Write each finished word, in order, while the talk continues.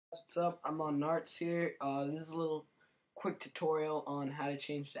What's up? I'm on Arts here. This is a little quick tutorial on how to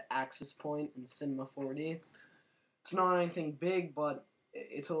change the axis point in Cinema 4D. It's not anything big, but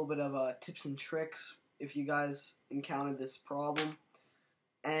it's a little bit of tips and tricks if you guys encounter this problem.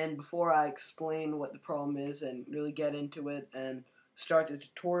 And before I explain what the problem is and really get into it and start the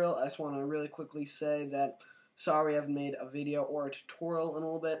tutorial, I just want to really quickly say that sorry I haven't made a video or a tutorial in a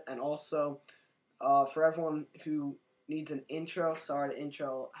little bit, and also for everyone who needs an intro, sorry the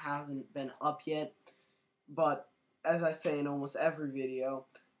intro hasn't been up yet, but as I say in almost every video,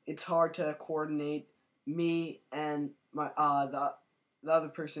 it's hard to coordinate me and my the other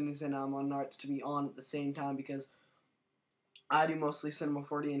person who's in IModernArts to be on at the same time, because I do mostly Cinema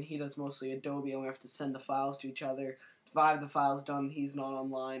 4D and he does mostly Adobe, and we have to send the files to each other. If I have the files done, he's not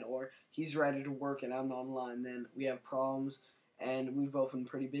online, or he's ready to work and I'm not online, then we have problems. And we've both been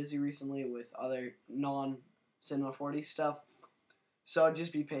pretty busy recently with other non-Cinema 4D stuff. So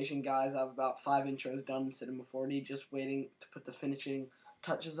just be patient, guys. I have about 5 intros done in Cinema 4D, just waiting to put the finishing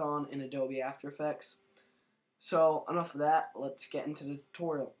touches on in Adobe After Effects. So enough of that, let's get into the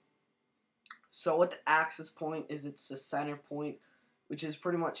tutorial. So what the axis point is, it's the center point, which is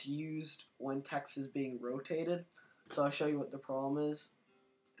pretty much used when text is being rotated. So I'll show you what the problem is.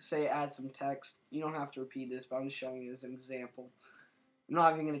 Say add some text. You don't have to repeat this, but I'm just showing you as an example. I'm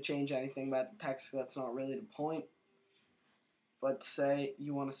not even going to change anything about the text, because that's not really the point. But say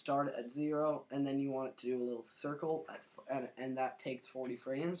you want to start it at 0, and then you want it to do a little circle, and that takes 40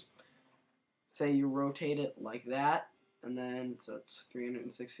 frames. Say you rotate it like that, and then, so it's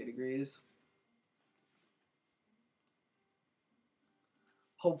 360 degrees.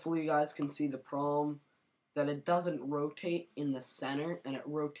 Hopefully you guys can see the problem, that it doesn't rotate in the center, and it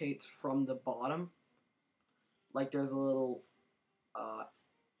rotates from the bottom. Like there's a little,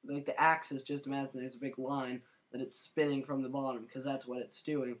 like the axis, just imagine there's a big line that it's spinning from the bottom, because that's what it's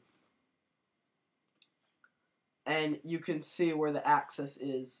doing. And you can see where the axis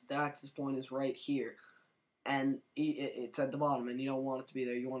is. The axis point is right here, and it's at the bottom, and you don't want it to be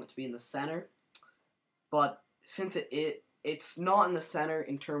there. You want it to be in the center. But since it's not in the center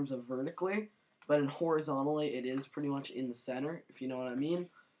in terms of vertically, but in horizontally it is pretty much in the center, if you know what I mean.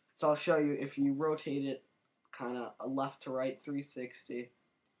 So I'll show you. If you rotate it kind of a left to right 360,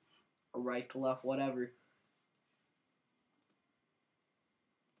 or right to left, whatever,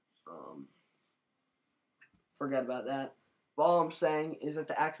 forget about that. But all I'm saying is that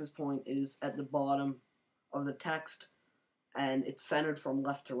the axis point is at the bottom of the text, and it's centered from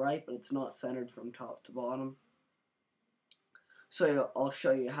left to right, but it's not centered from top to bottom. So I'll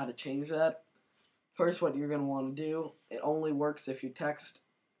show you how to change that. First, what you're going to want to do, it only works if your text,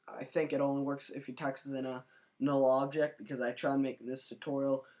 I think it only works if your text is in a null object, because I tried making this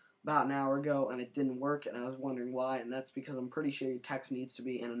tutorial about an hour ago and it didn't work, and I was wondering why, and that's because I'm pretty sure your text needs to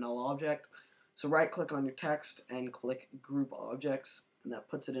be in a null object. So right click on your text and click group objects, and that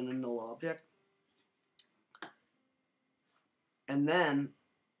puts it in a null object. And then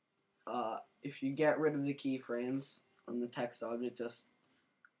if you get rid of the keyframes on the text object, just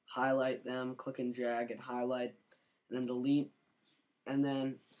highlight them, click and drag and highlight, and then delete, and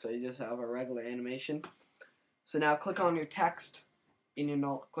then so you just have a regular animation. So now click on your text in your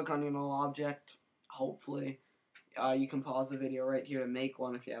null, click on your null object. Hopefully you can pause the video right here to make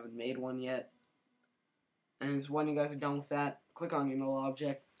one if you haven't made one yet. And when you guys are done with that, click on your null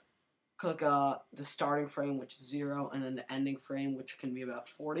object, click the starting frame, which is 0, and then the ending frame, which can be about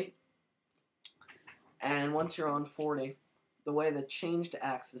 40. And once you're on 40, the way to change the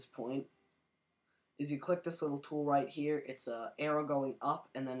axis point is you click this little tool right here. It's an arrow going up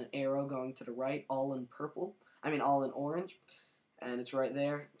and then an arrow going to the right, all in purple. All in orange. And it's right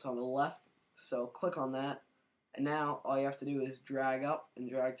there. It's on the left. So click on that. And now all you have to do is drag up and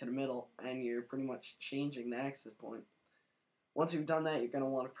drag to the middle, and you're pretty much changing the axis point. Once you've done that, you're going to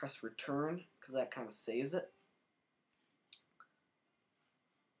want to press return, because that kind of saves it.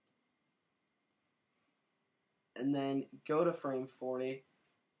 And then go to frame 40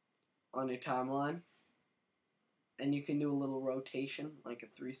 on your timeline, and you can do a little rotation, like a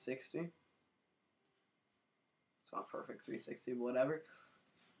 360. It's not perfect 360, but whatever.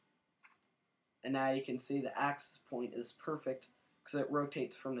 And now you can see the axis point is perfect, because it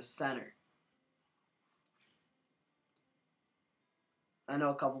rotates from the center. I know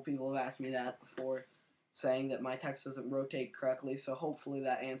a couple people have asked me that before, saying that my text doesn't rotate correctly, so hopefully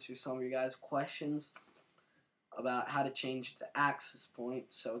that answers some of you guys' questions about how to change the axis point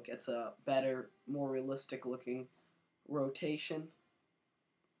so it gets a better, more realistic looking rotation.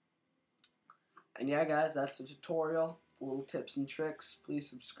 And yeah, guys, that's the tutorial. Little tips and tricks. Please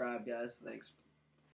subscribe, guys. Thanks.